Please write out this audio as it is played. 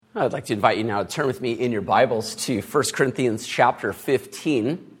I'd like to invite you now to turn with me in your Bibles to 1 Corinthians chapter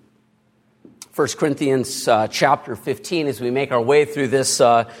 15. 1 Corinthians chapter 15, as we make our way through this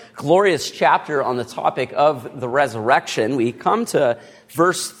glorious chapter on the topic of the resurrection, we come to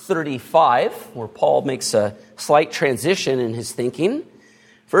verse 35, where Paul makes a slight transition in his thinking.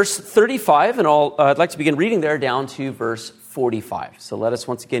 Verse 35, and I'd like to begin reading there down to verse 45. So let us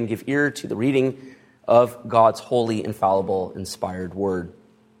once again give ear to the reading of God's holy, infallible, inspired word.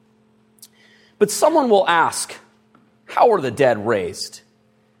 But someone will ask, how are the dead raised?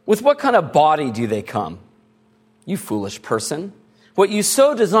 With what kind of body do they come? You foolish person. What you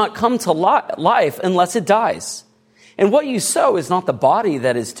sow does not come to life unless it dies. And what you sow is not the body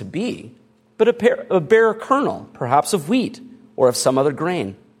that is to be, but a bare kernel, perhaps of wheat or of some other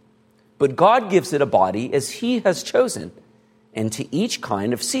grain. But God gives it a body as he has chosen, and to each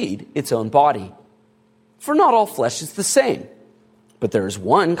kind of seed its own body. For not all flesh is the same. But there is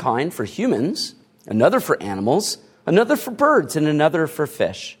one kind for humans, another for animals, another for birds, and another for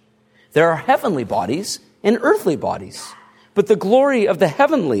fish. There are heavenly bodies and earthly bodies, but the glory of the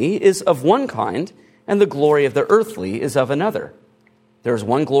heavenly is of one kind, and the glory of the earthly is of another. There is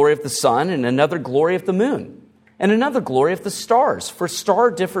one glory of the sun, and another glory of the moon, and another glory of the stars, for star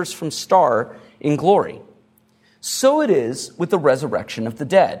differs from star in glory. So it is with the resurrection of the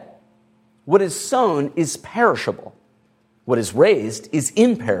dead. What is sown is perishable. What is raised is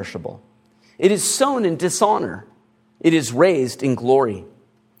imperishable. It is sown in dishonor. It is raised in glory.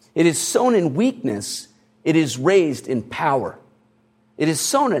 It is sown in weakness. It is raised in power. It is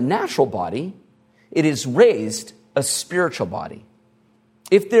sown a natural body. It is raised a spiritual body.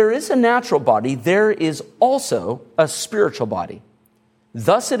 If there is a natural body, there is also a spiritual body.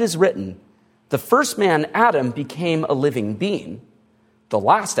 Thus it is written, the first man, Adam, became a living being. The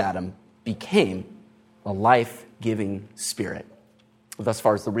last Adam became a life-giving spirit. Thus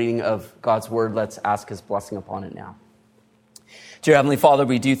far as the reading of God's word, let's ask his blessing upon it now. Dear Heavenly Father,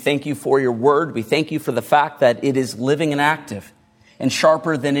 we do thank you for your word. We thank you for the fact that it is living and active and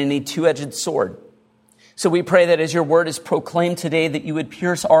sharper than any two-edged sword. So we pray that as your word is proclaimed today, that you would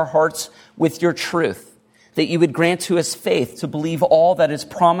pierce our hearts with your truth, that you would grant to us faith to believe all that is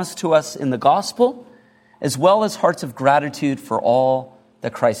promised to us in the gospel, as well as hearts of gratitude for all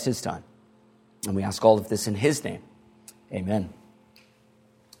that Christ has done. And we ask all of this in his name. Amen.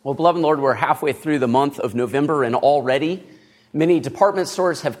 Well, beloved Lord, we're halfway through the month of November, and already many department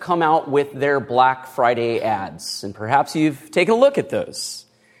stores have come out with their Black Friday ads. And perhaps you've taken a look at those.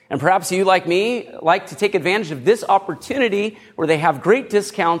 And perhaps you, like me, like to take advantage of this opportunity where they have great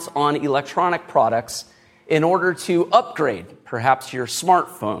discounts on electronic products in order to upgrade perhaps your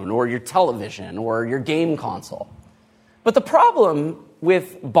smartphone or your television or your game console. But the problem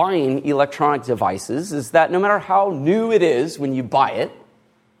with buying electronic devices is that no matter how new it is when you buy it,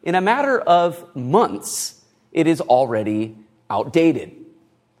 in a matter of months, it is already outdated.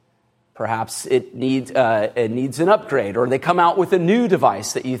 Perhaps it needs an upgrade, or they come out with a new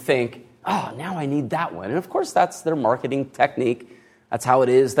device that you think, oh, now I need that one. And of course, that's their marketing technique. That's how it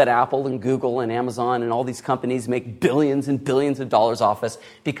is that Apple and Google and Amazon and all these companies make billions and billions of dollars off us,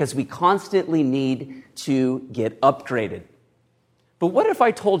 because we constantly need to get upgraded. But what if I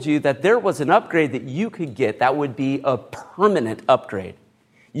told you that there was an upgrade that you could get that would be a permanent upgrade?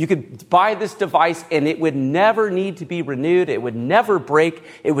 You could buy this device and it would never need to be renewed. It would never break.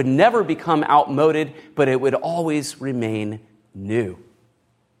 It would never become outmoded, but it would always remain new.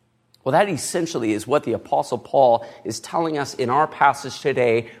 Well, that essentially is what the Apostle Paul is telling us in our passage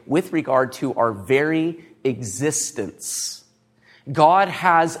today with regard to our very existence. God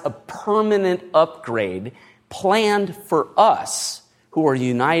has a permanent upgrade planned for us who are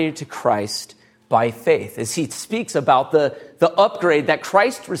united to Christ by faith. As he speaks about the upgrade that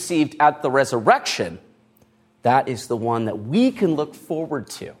Christ received at the resurrection, that is the one that we can look forward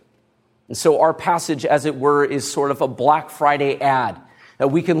to. And so our passage, as it were, is sort of a Black Friday ad, that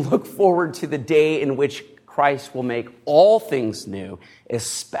we can look forward to the day in which Christ will make all things new,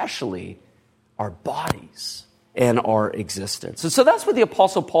 especially our bodies and our existence. And so that's where the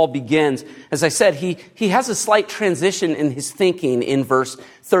Apostle Paul begins. As I said, he has a slight transition in his thinking in verse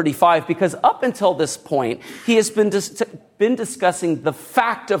 35, because up until this point, he has been discussing the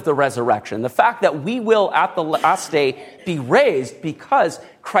fact of the resurrection, the fact that we will at the last day be raised because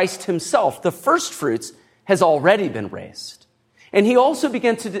Christ himself, the first fruits, has already been raised. And he also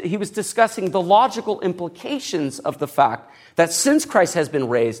he was discussing the logical implications of the fact that since Christ has been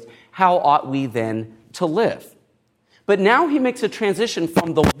raised, how ought we then to live? But now he makes a transition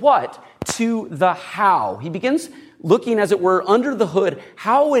from the what to the how. He begins looking, as it were, under the hood,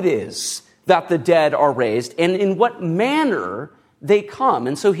 how it is that the dead are raised and in what manner they come?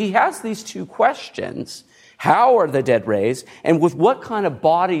 And so he has these two questions. How are the dead raised? And with what kind of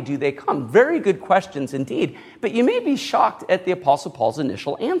body do they come? Very good questions indeed. But you may be shocked at the Apostle Paul's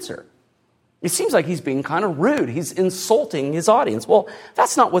initial answer. It seems like he's being kind of rude. He's insulting his audience. Well,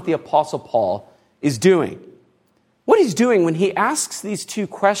 that's not what the Apostle Paul is doing. What he's doing when he asks these two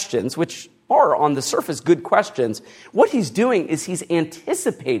questions, which are on the surface good questions, what he's doing is he's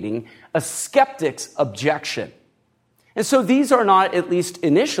anticipating a skeptic's objection. And so these are not, at least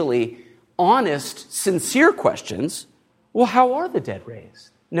initially, honest, sincere questions. Well, how are the dead raised?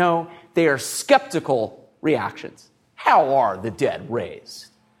 No, they are skeptical reactions. How are the dead raised?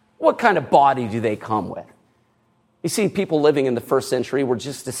 What kind of body do they come with? You see, people living in the first century were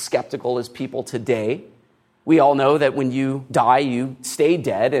just as skeptical as people today. We all know that when you die, you stay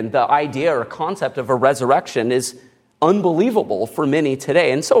dead, and the idea or concept of a resurrection is unbelievable for many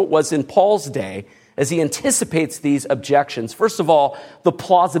today. And so it was in Paul's day, as he anticipates these objections. First of all, the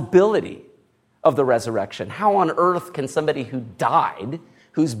plausibility of the resurrection. How on earth can somebody who died,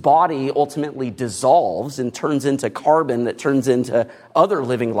 whose body ultimately dissolves and turns into carbon that turns into other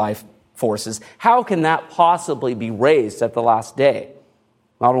living life forces, how can that possibly be raised at the last day?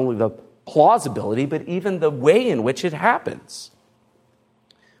 Not only the plausibility, but even the way in which it happens.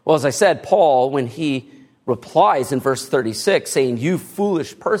 Well, as I said, Paul, when he replies in verse 36, saying, "You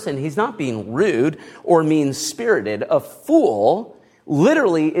foolish person," he's not being rude or mean-spirited. A fool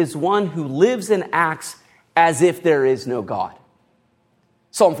literally is one who lives and acts as if there is no God.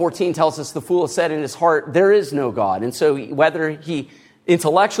 Psalm 14 tells us the fool has said in his heart, there is no God. And so whether he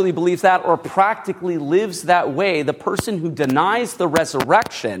intellectually believes that or practically lives that way, the person who denies the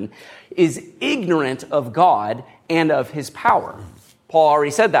resurrection is ignorant of God and of his power. Paul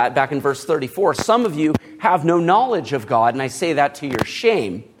already said that back in verse 34. Some of you have no knowledge of God, and I say that to your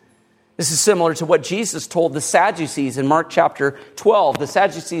shame. This is similar to what Jesus told the Sadducees in Mark chapter 12. The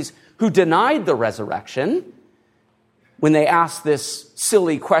Sadducees who denied the resurrection, when they asked this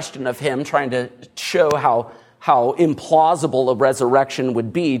silly question of him, trying to show how implausible a resurrection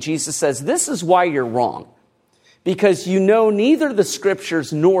would be, Jesus says, this is why you're wrong, because you know neither the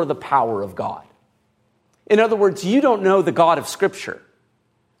Scriptures nor the power of God. In other words, you don't know the God of Scripture,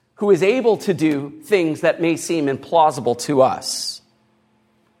 who is able to do things that may seem implausible to us.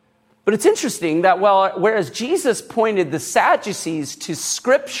 But it's interesting that whereas Jesus pointed the Sadducees to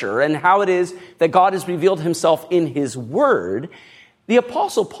Scripture and how it is that God has revealed himself in his word, the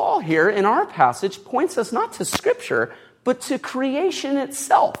Apostle Paul here in our passage points us not to Scripture, but to creation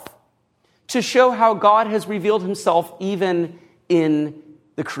itself, to show how God has revealed himself even in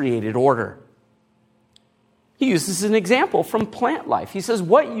the created order. He uses an example from plant life. He says,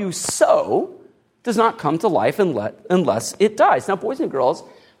 what you sow does not come to life unless it dies. Now, boys and girls,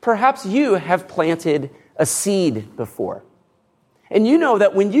 perhaps you have planted a seed before. And you know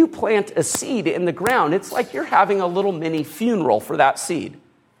that when you plant a seed in the ground, it's like you're having a little mini funeral for that seed.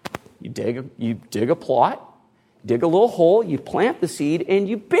 You dig a plot, dig a little hole, you plant the seed, and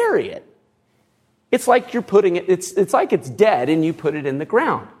you bury it. It's like you're putting it, it's like it's dead and you put it in the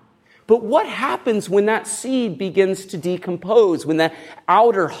ground. But what happens when that seed begins to decompose, when the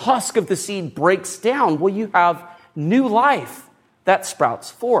outer husk of the seed breaks down? Well, you have new life that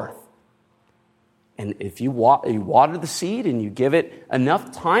sprouts forth. And if you water the seed and you give it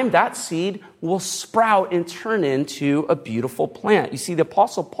enough time, that seed will sprout and turn into a beautiful plant. You see, the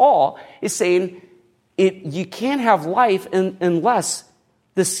Apostle Paul is saying you can't have life unless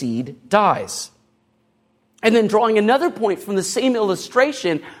the seed dies. And then drawing another point from the same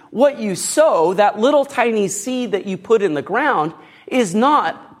illustration, what you sow, that little tiny seed that you put in the ground, is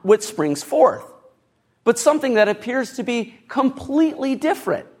not what springs forth, but something that appears to be completely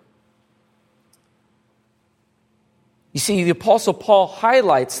different. You see, the Apostle Paul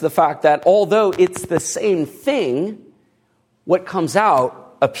highlights the fact that although it's the same thing, what comes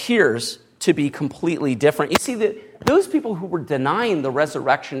out appears to be completely different. You see, those people who were denying the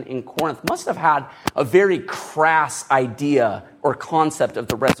resurrection in Corinth must have had a very crass idea or concept of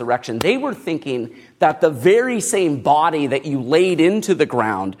the resurrection. They were thinking that the very same body that you laid into the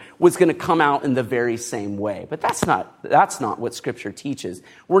ground was going to come out in the very same way. But that's not what Scripture teaches.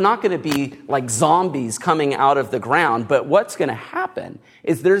 We're not going to be like zombies coming out of the ground, but what's going to happen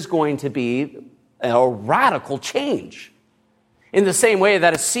is there's going to be a radical change. In the same way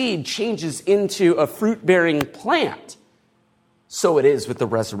that a seed changes into a fruit-bearing plant, so it is with the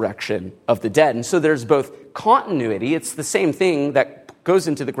resurrection of the dead. And so there's both continuity, it's the same thing that goes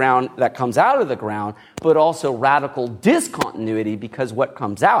into the ground that comes out of the ground, but also radical discontinuity because what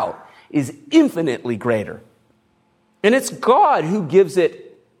comes out is infinitely greater. And it's God who gives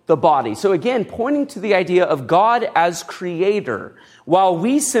it the body. So again, pointing to the idea of God as creator. While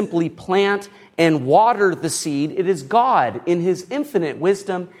we simply plant and water the seed, it is God in his infinite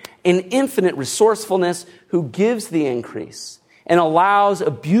wisdom and infinite resourcefulness who gives the increase and allows a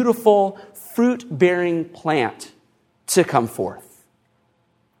beautiful fruit-bearing plant to come forth.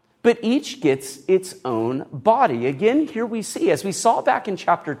 But each gets its own body. Again, here we see, as we saw back in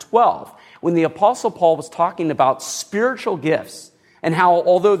chapter 12, when the Apostle Paul was talking about spiritual gifts and how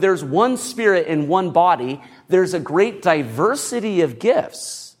although there's one spirit and one body, there's a great diversity of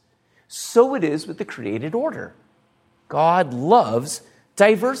gifts. So it is with the created order. God loves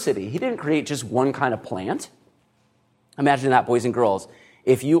diversity. He didn't create just one kind of plant. Imagine that, boys and girls.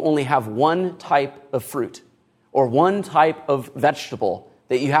 If you only have one type of fruit or one type of vegetable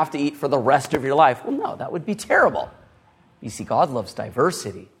that you have to eat for the rest of your life, well, no, that would be terrible. You see, God loves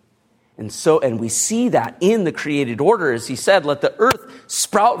diversity. And we see that in the created order. As he said, let the earth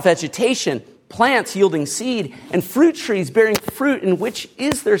sprout vegetation, plants yielding seed, and fruit trees bearing fruit in which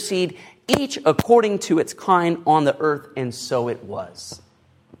is their seed, each according to its kind on the earth. And so it was.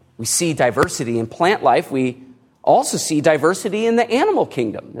 We see diversity in plant life. We also see diversity in the animal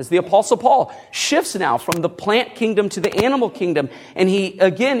kingdom, as the Apostle Paul shifts now from the plant kingdom to the animal kingdom. And he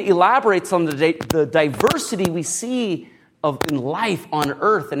again elaborates on the diversity we see in life on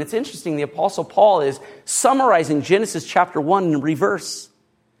earth. And it's interesting, the Apostle Paul is summarizing Genesis chapter 1 in reverse,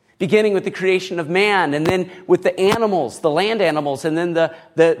 beginning with the creation of man, and then with the animals, the land animals, and then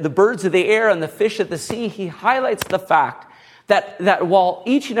the birds of the air and the fish of the sea. He highlights the fact that while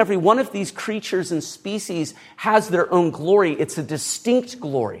each and every one of these creatures and species has their own glory, it's a distinct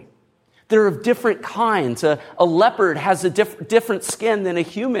glory. They're of different kinds. A leopard has a different skin than a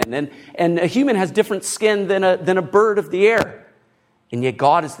human, and a human has different skin than a bird of the air. And yet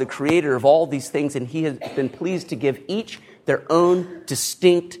God is the creator of all these things, and he has been pleased to give each their own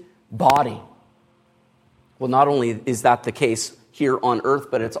distinct body. Well, not only is that the case here on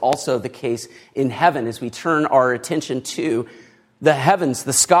earth, but it's also the case in heaven as we turn our attention to the heavens,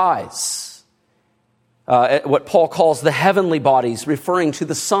 the skies. What Paul calls the heavenly bodies, referring to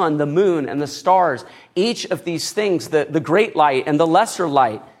the sun, the moon, and the stars. Each of these things, the great light and the lesser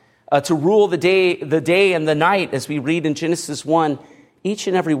light, to rule the day and the night, as we read in Genesis 1, each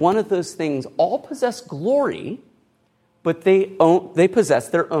and every one of those things all possess glory, but they possess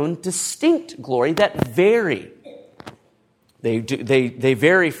their own distinct glory that vary. They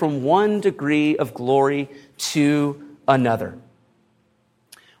vary from one degree of glory to another.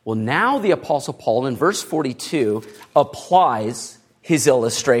 Well, now the Apostle Paul in verse 42 applies his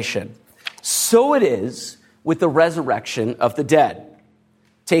illustration. So it is with the resurrection of the dead.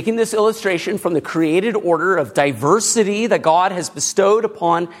 Taking this illustration from the created order of diversity that God has bestowed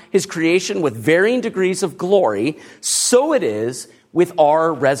upon his creation with varying degrees of glory, so it is with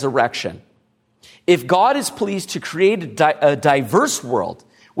our resurrection. If God is pleased to create a diverse world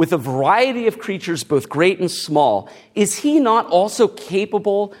with a variety of creatures, both great and small, is he not also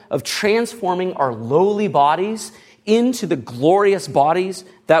capable of transforming our lowly bodies into the glorious bodies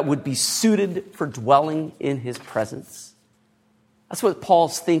that would be suited for dwelling in his presence? That's what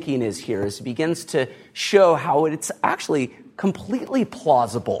Paul's thinking is here, as he begins to show how it's actually completely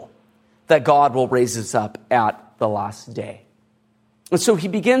plausible that God will raise us up at the last day. And so he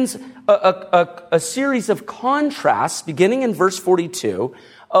begins a series of contrasts, beginning in verse 42,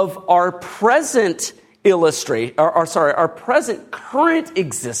 of our present our present current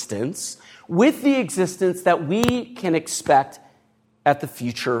existence with the existence that we can expect at the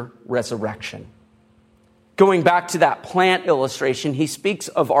future resurrection. Going back to that plant illustration, he speaks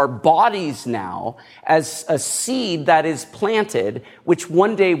of our bodies now as a seed that is planted, which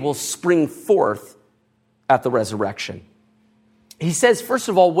one day will spring forth at the resurrection. He says, first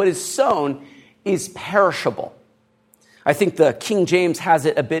of all, what is sown is perishable. I think the King James has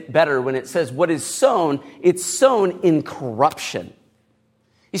it a bit better when it says what is sown, it's sown in corruption.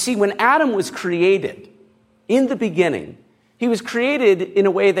 You see, when Adam was created in the beginning, he was created in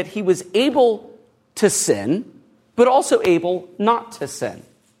a way that he was able to sin, but also able not to sin.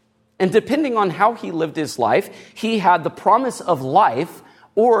 And depending on how he lived his life, he had the promise of life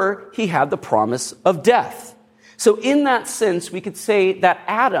or he had the promise of death. So in that sense, we could say that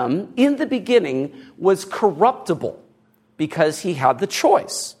Adam, in the beginning, was corruptible because he had the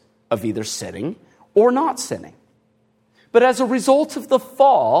choice of either sinning or not sinning. But as a result of the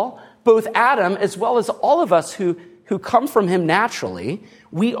fall, both Adam as well as all of us who come from him naturally,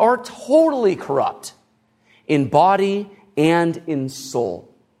 we are totally corrupt in body and in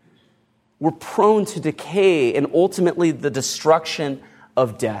soul. We're prone to decay and ultimately the destruction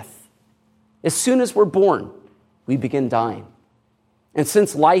of death. As soon as we're born, we begin dying. And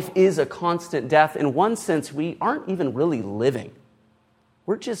since life is a constant death, in one sense, we aren't even really living.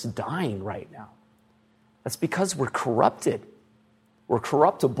 We're just dying right now. That's because we're corrupted. We're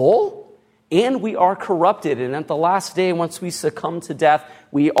corruptible, and we are corrupted. And at the last day, once we succumb to death,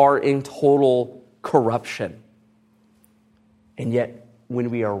 we are in total corruption. And yet, when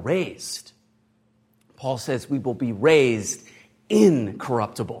we are raised, Paul says we will be raised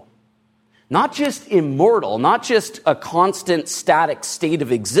incorruptible. Not just immortal, not just a constant static state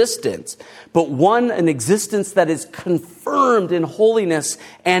of existence, but an existence that is confirmed in holiness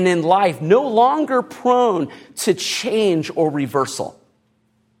and in life, no longer prone to change or reversal.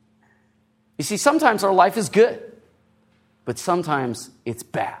 You see, sometimes our life is good, but sometimes it's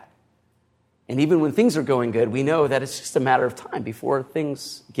bad. And even when things are going good, we know that it's just a matter of time before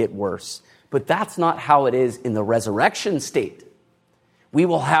things get worse. But that's not how it is in the resurrection state. We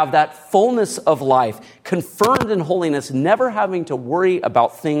will have that fullness of life, confirmed in holiness, never having to worry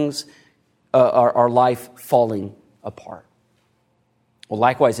about things, our life falling apart. Well,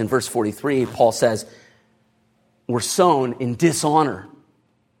 likewise, in verse 43, Paul says, we're sown in dishonor.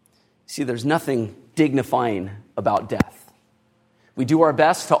 See, there's nothing dignifying about death. We do our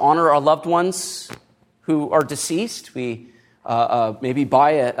best to honor our loved ones who are deceased. We maybe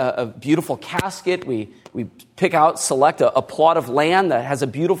buy a beautiful casket. We select a plot of land that has a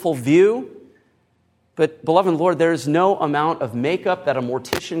beautiful view. But, beloved Lord, there is no amount of makeup that a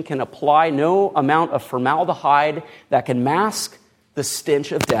mortician can apply, no amount of formaldehyde that can mask the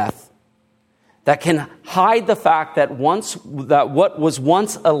stench of death, that can hide the fact that what was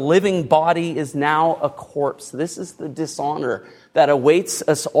once a living body is now a corpse. This is the dishonor that awaits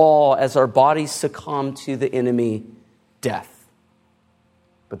us all as our bodies succumb to the enemy, death.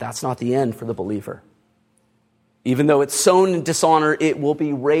 But that's not the end for the believer. Even though it's sown in dishonor, it will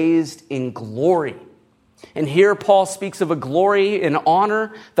be raised in glory. And here Paul speaks of a glory and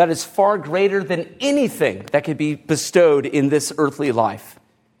honor that is far greater than anything that could be bestowed in this earthly life.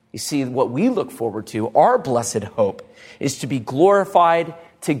 You see, what we look forward to, our blessed hope, is to be glorified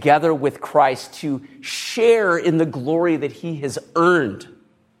together with Christ, to share in the glory that he has earned.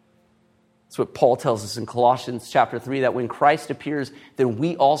 That's what Paul tells us in Colossians chapter 3, that when Christ appears, then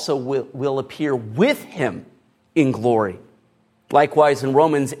we also will appear with him in glory. Likewise, in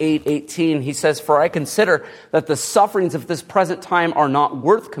Romans 8:18, he says, "For I consider that the sufferings of this present time are not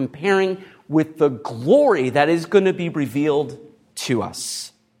worth comparing with the glory that is going to be revealed to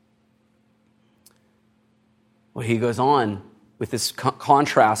us." Well, he goes on with this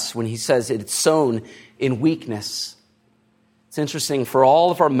contrast when he says it's sown in weakness. It's interesting, for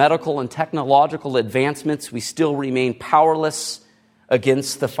all of our medical and technological advancements, we still remain powerless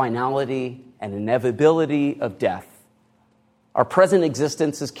against the finality and inevitability of death. Our present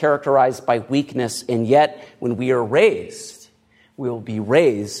existence is characterized by weakness, and yet when we are raised, we will be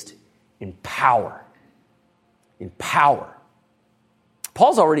raised in power. In power.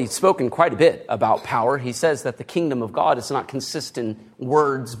 Paul's already spoken quite a bit about power. He says that the kingdom of God is not consist in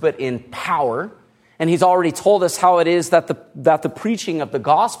words, but in power. And he's already told us how it is that the preaching of the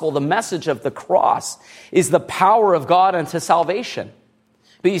gospel, the message of the cross, is the power of God unto salvation.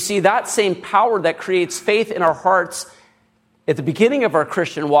 But you see, that same power that creates faith in our hearts at the beginning of our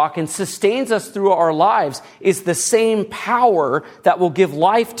Christian walk and sustains us through our lives is the same power that will give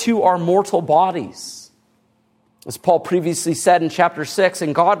life to our mortal bodies. As Paul previously said in chapter 6,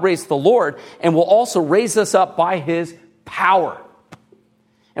 "And God raised the Lord and will also raise us up by his power."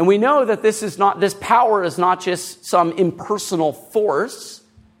 And we know that this power is not just some impersonal force,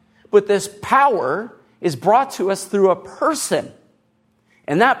 but this power is brought to us through a person.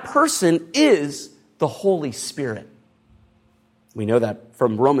 And that person is the Holy Spirit. We know that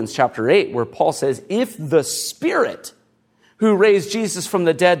from Romans chapter 8, where Paul says, "If the Spirit who raised Jesus from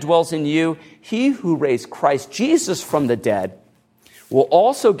the dead dwells in you, he who raised Christ Jesus from the dead will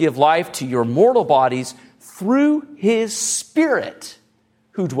also give life to your mortal bodies through his Spirit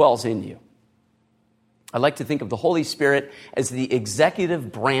who dwells in you." I like to think of the Holy Spirit as the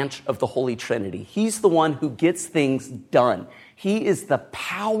executive branch of the Holy Trinity. He's the one who gets things done. He is the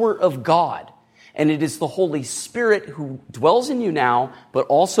power of God. And it is the Holy Spirit who dwells in you now, but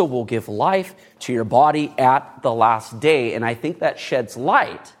also will give life to your body at the last day. And I think that sheds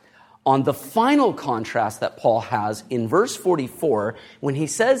light on the final contrast that Paul has in verse 44, when he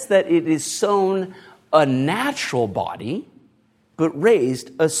says that it is sown a natural body, but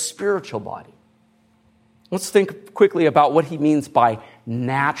raised a spiritual body. Let's think quickly about what he means by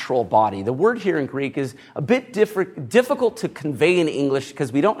natural body. The word here in Greek is a bit difficult to convey in English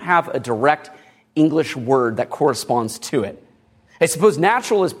because we don't have a direct English word that corresponds to it. I suppose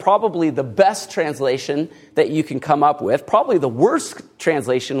natural is probably the best translation that you can come up with. Probably the worst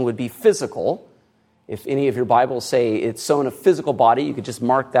translation would be physical. If any of your Bibles say it's sown a physical body, you could just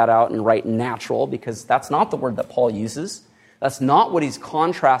mark that out and write natural, because that's not the word that Paul uses. That's not what he's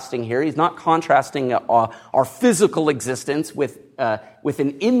contrasting here. He's not contrasting our physical existence with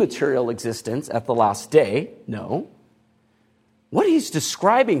an immaterial existence at the last day. No. What he's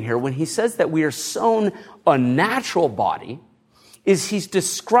describing here when he says that we are sown a natural body is he's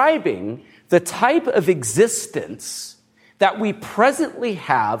describing the type of existence that we presently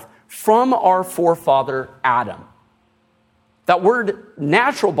have from our forefather Adam. That word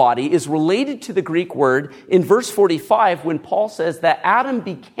natural body is related to the Greek word in verse 45 when Paul says that Adam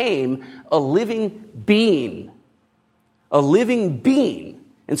became a living being. A living being.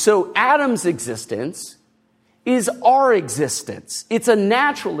 And so Adam's existence is our existence. It's a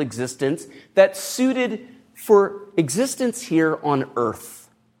natural existence that's suited for existence here on earth.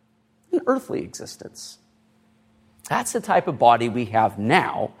 An earthly existence. That's the type of body we have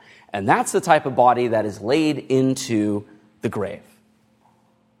now, and that's the type of body that is laid into the grave.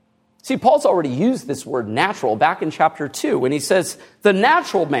 See, Paul's already used this word natural back in chapter 2 when he says, the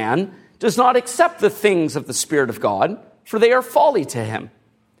natural man does not accept the things of the Spirit of God, for they are folly to him.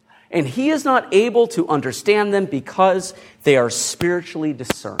 And he is not able to understand them because they are spiritually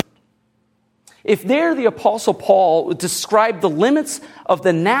discerned. If there the Apostle Paul described the limits of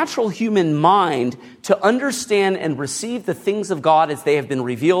the natural human mind to understand and receive the things of God as they have been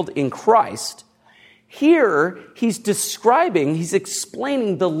revealed in Christ, here he's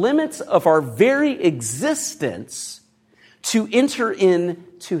explaining the limits of our very existence to enter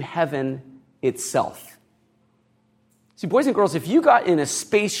into heaven itself. See, boys and girls, if you got in a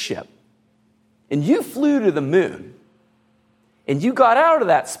spaceship and you flew to the moon and you got out of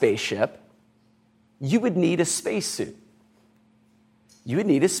that spaceship, you would need a spacesuit. You would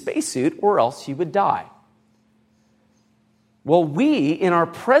need a spacesuit or else you would die. Well, we, in our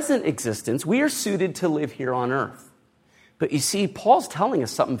present existence, we are suited to live here on earth. But you see, Paul's telling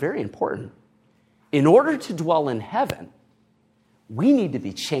us something very important. In order to dwell in heaven, we need to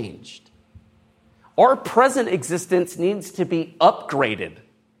be changed. Our present existence needs to be upgraded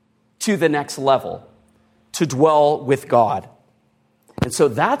to the next level to dwell with God. And so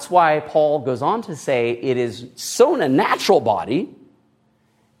that's why Paul goes on to say it is sown a natural body,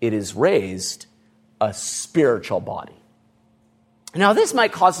 it is raised a spiritual body. Now, this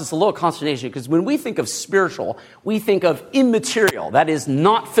might cause us a little consternation because when we think of spiritual, we think of immaterial, that is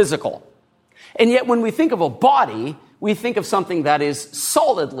not physical. And yet when we think of a body, we think of something that is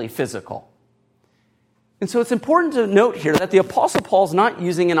solidly physical. And so it's important to note here that the Apostle Paul is not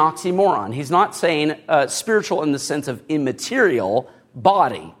using an oxymoron. He's not saying spiritual in the sense of immaterial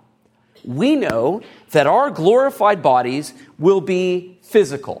body. We know that our glorified bodies will be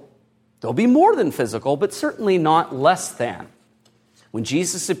physical. They'll be more than physical, but certainly not less than. When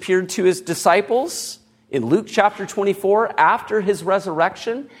Jesus appeared to his disciples in Luke chapter 24 after his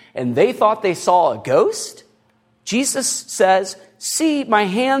resurrection, and they thought they saw a ghost, Jesus says, "See my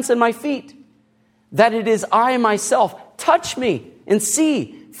hands and my feet, that it is I myself. Touch me and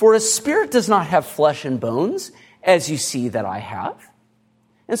see, for a spirit does not have flesh and bones, as you see that I have."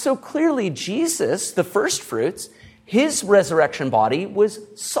 And so clearly Jesus, the first fruits, his resurrection body was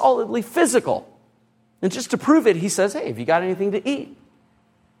solidly physical. And just to prove it, he says, "Hey, have you got anything to eat?"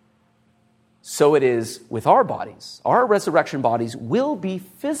 So it is with our bodies. Our resurrection bodies will be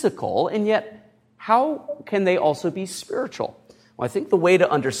physical, and yet how can they also be spiritual? Well, I think the way to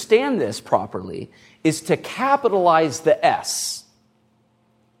understand this properly is to capitalize the S.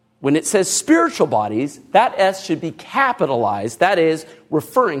 When it says spiritual bodies, that S should be capitalized, that is,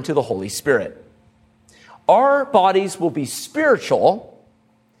 referring to the Holy Spirit. Our bodies will be spiritual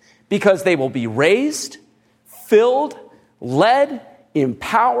because they will be raised, filled, led,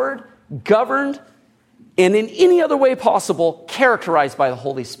 empowered, governed, and in any other way possible, characterized by the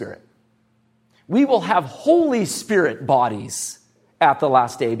Holy Spirit. We will have Holy Spirit bodies at the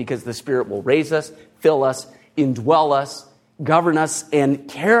last day because the Spirit will raise us, fill us, indwell us, govern us, and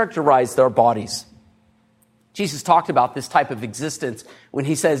characterize their bodies. Jesus talked about this type of existence when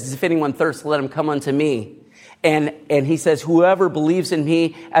he says, "If anyone thirsts, let him come unto me." And he says, "Whoever believes in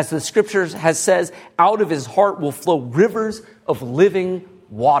me, as the scriptures has says, out of his heart will flow rivers of living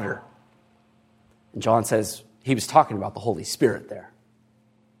water." And John says he was talking about the Holy Spirit there.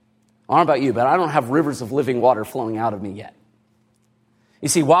 I don't know about you, but I don't have rivers of living water flowing out of me yet. You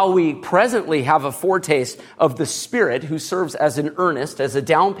see, while we presently have a foretaste of the Spirit who serves as an earnest, as a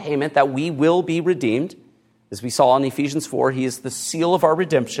down payment that we will be redeemed, as we saw in Ephesians 4, he is the seal of our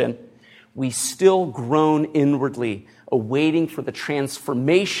redemption. we still groan inwardly, awaiting for the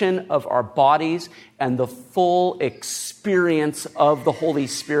transformation of our bodies and the full experience of the Holy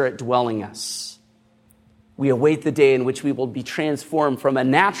Spirit dwelling us. We await the day in which we will be transformed from a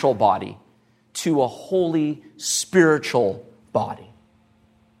natural body to a holy spiritual body.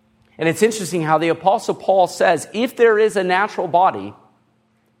 And it's interesting how the Apostle Paul says, if there is a natural body,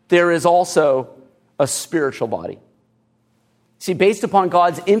 there is also a spiritual body. See, based upon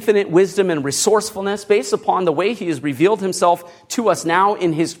God's infinite wisdom and resourcefulness, based upon the way he has revealed himself to us now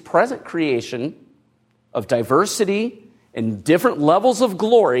in his present creation of diversity and different levels of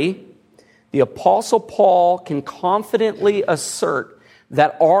glory, the Apostle Paul can confidently assert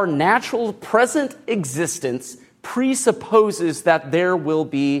that our natural present existence presupposes that there will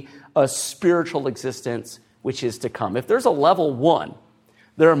be a spiritual existence which is to come. If there's a level 1,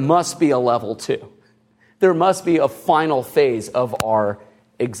 there must be a level 2. There must be a final phase of our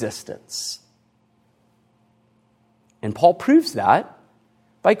existence. And Paul proves that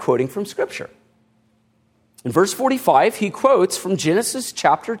by quoting from Scripture. In verse 45, he quotes from Genesis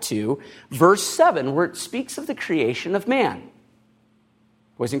chapter 2, verse 7, where it speaks of the creation of man.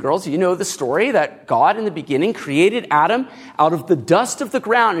 Boys and girls, you know the story that God in the beginning created Adam out of the dust of the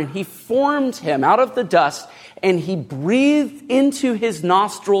ground, and he formed him out of the dust, and he breathed into his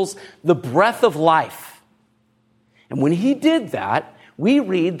nostrils the breath of life. And when he did that, we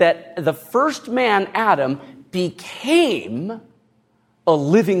read that the first man, Adam, became a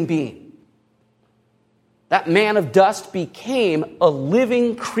living being. That man of dust became a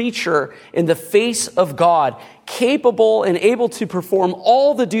living creature in the face of God, capable and able to perform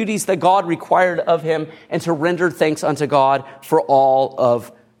all the duties that God required of him and to render thanks unto God for all of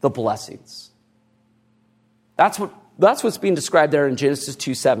the blessings. That's what's being described there in Genesis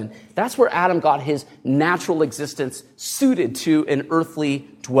 2:7. That's where Adam got his natural existence suited to an earthly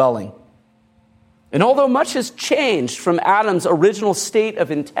dwelling. And although much has changed from Adam's original state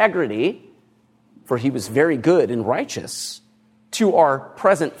of integrity, for he was very good and righteous, to our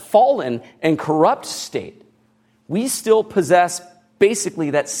present fallen and corrupt state, we still possess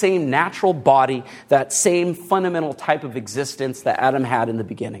basically that same natural body, that same fundamental type of existence that Adam had in the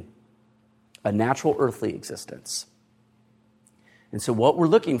beginning. A natural earthly existence. And so what we're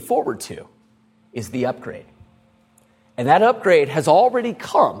looking forward to is the upgrade. And that upgrade has already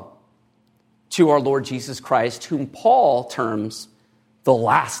come to our Lord Jesus Christ, whom Paul terms the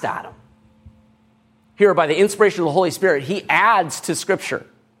last Adam. Here, by the inspiration of the Holy Spirit, he adds to Scripture.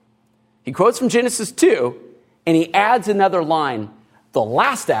 He quotes from Genesis 2, and he adds another line. The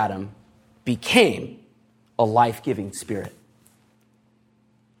last Adam became a life-giving spirit.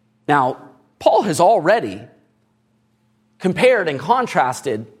 Now, Paul has already compared and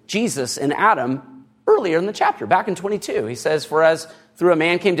contrasted Jesus and Adam earlier in the chapter, back in 22. He says, for as through a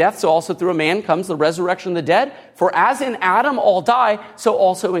man came death, so also through a man comes the resurrection of the dead. For as in Adam all die, so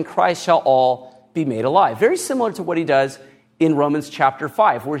also in Christ shall all be made alive. Very similar to what he does in Romans chapter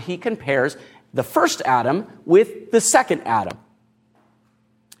 5, where he compares the first Adam with the second Adam.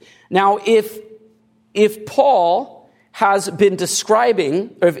 Now, if Paul has been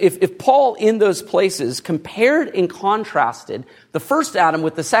describing, or if Paul in those places compared and contrasted the first Adam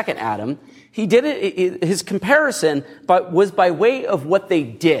with the second Adam, he did it, his comparison was by way of what they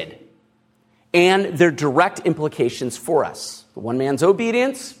did and their direct implications for us. The one man's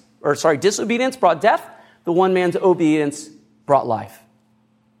disobedience brought death. The one man's obedience brought life.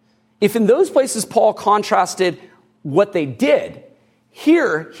 If in those places Paul contrasted what they did,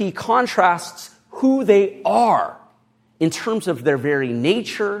 here he contrasts who they are in terms of their very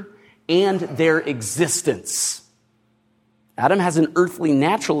nature and their existence. Adam has an earthly,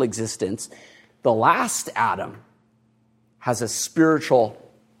 natural existence. The last Adam has a spiritual,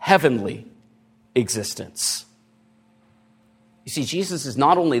 heavenly existence. You see, Jesus is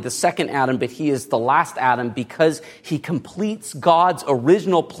not only the second Adam, but he is the last Adam because he completes God's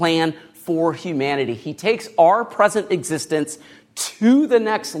original plan for humanity. He takes our present existence to the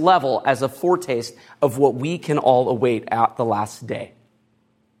next level as a foretaste of what we can all await at the last day.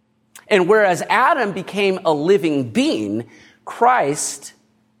 And whereas Adam became a living being, Christ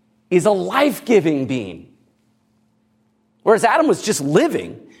is a life-giving being. Whereas Adam was just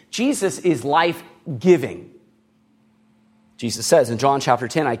living, Jesus is life-giving. Jesus says in John chapter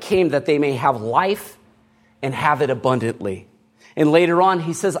 10, I came that they may have life and have it abundantly. And later on,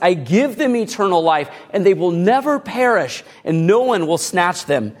 he says, I give them eternal life, and they will never perish, and no one will snatch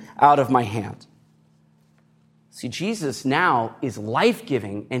them out of my hand. See, Jesus now is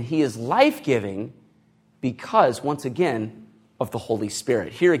life-giving, and he is life-giving because, once again, of the Holy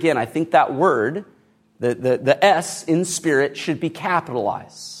Spirit. Here again, I think that word, the S in spirit, should be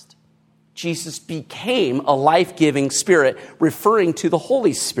capitalized. Jesus became a life-giving Spirit, referring to the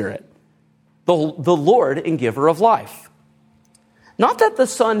Holy Spirit, the Lord and giver of life. Not that the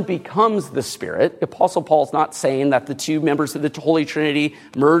Son becomes the Spirit. Apostle Paul's not saying that the two members of the Holy Trinity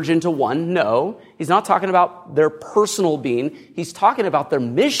merge into one. No, he's not talking about their personal being. He's talking about their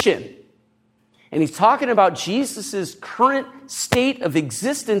mission. And he's talking about Jesus' current state of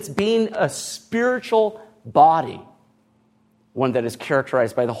existence being a spiritual body, one that is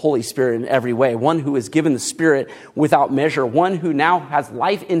characterized by the Holy Spirit in every way, one who is given the Spirit without measure, one who now has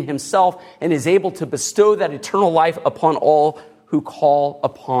life in himself and is able to bestow that eternal life upon all who call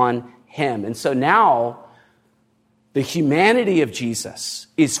upon him. And so now the humanity of Jesus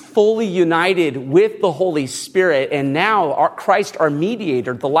is fully united with the Holy Spirit, and now Christ, our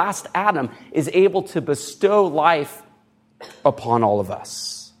mediator, the last Adam, is able to bestow life upon all of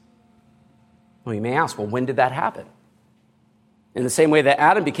us. Well, you may ask, well, when did that happen? In the same way that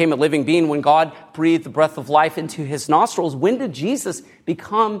Adam became a living being when God breathed the breath of life into his nostrils, when did Jesus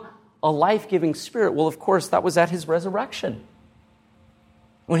become a life-giving Spirit? Well, of course, that was at his resurrection,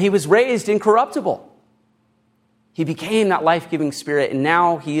 when he was raised incorruptible. He became that life-giving Spirit, and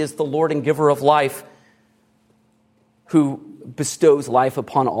now he is the Lord and giver of life who bestows life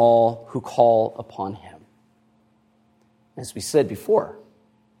upon all who call upon him. As we said before,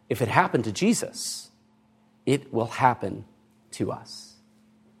 if it happened to Jesus, it will happen to us.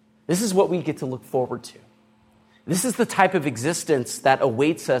 This is what we get to look forward to. This is the type of existence that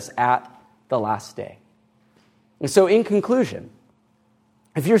awaits us at the last day. And so in conclusion,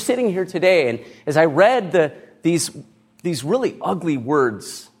 if you're sitting here today, and as I read these really ugly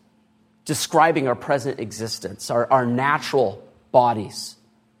words describing our present existence, our natural bodies,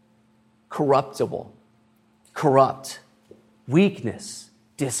 corruptible, corrupt, weakness,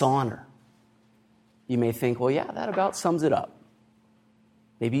 dishonor, you may think, well, yeah, that about sums it up.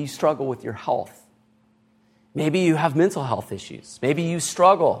 Maybe you struggle with your health. Maybe you have mental health issues. Maybe you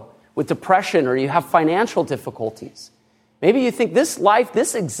struggle with depression, or you have financial difficulties. Maybe you think this life,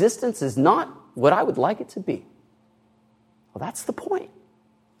 this existence is not what I would like it to be. Well, that's the point.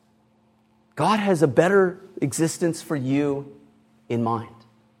 God has a better existence for you in mind.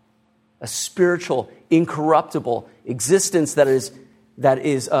 A spiritual, incorruptible existence that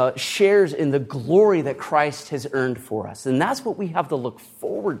shares in the glory that Christ has earned for us. And that's what we have to look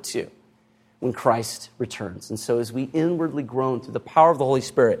forward to when Christ returns. And so as we inwardly groan through the power of the Holy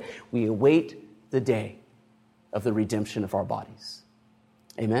Spirit, we await the day of the redemption of our bodies.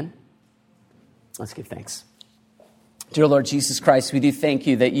 Amen? Let's give thanks. Dear Lord Jesus Christ, we do thank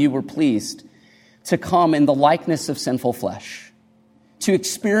you that you were pleased to come in the likeness of sinful flesh, to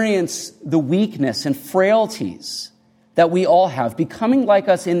experience the weakness and frailties that we all have, becoming like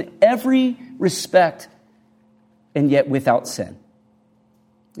us in every respect, and yet without sin.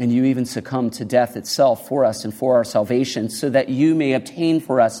 And you even succumbed to death itself for us and for our salvation, so that you may obtain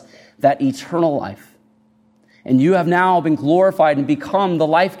for us that eternal life. And you have now been glorified and become the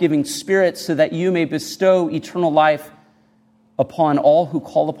life-giving Spirit, so that you may bestow eternal life upon all who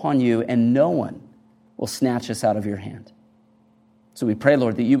call upon you, and no one will snatch us out of your hand. So we pray,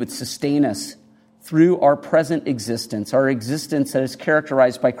 Lord, that you would sustain us through our present existence, our existence that is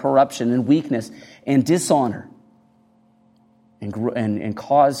characterized by corruption and weakness and dishonor, and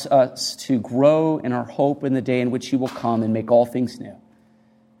cause us to grow in our hope in the day in which you will come and make all things new.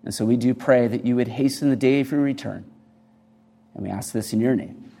 And so we do pray that you would hasten the day of your return. And we ask this in your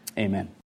name. Amen.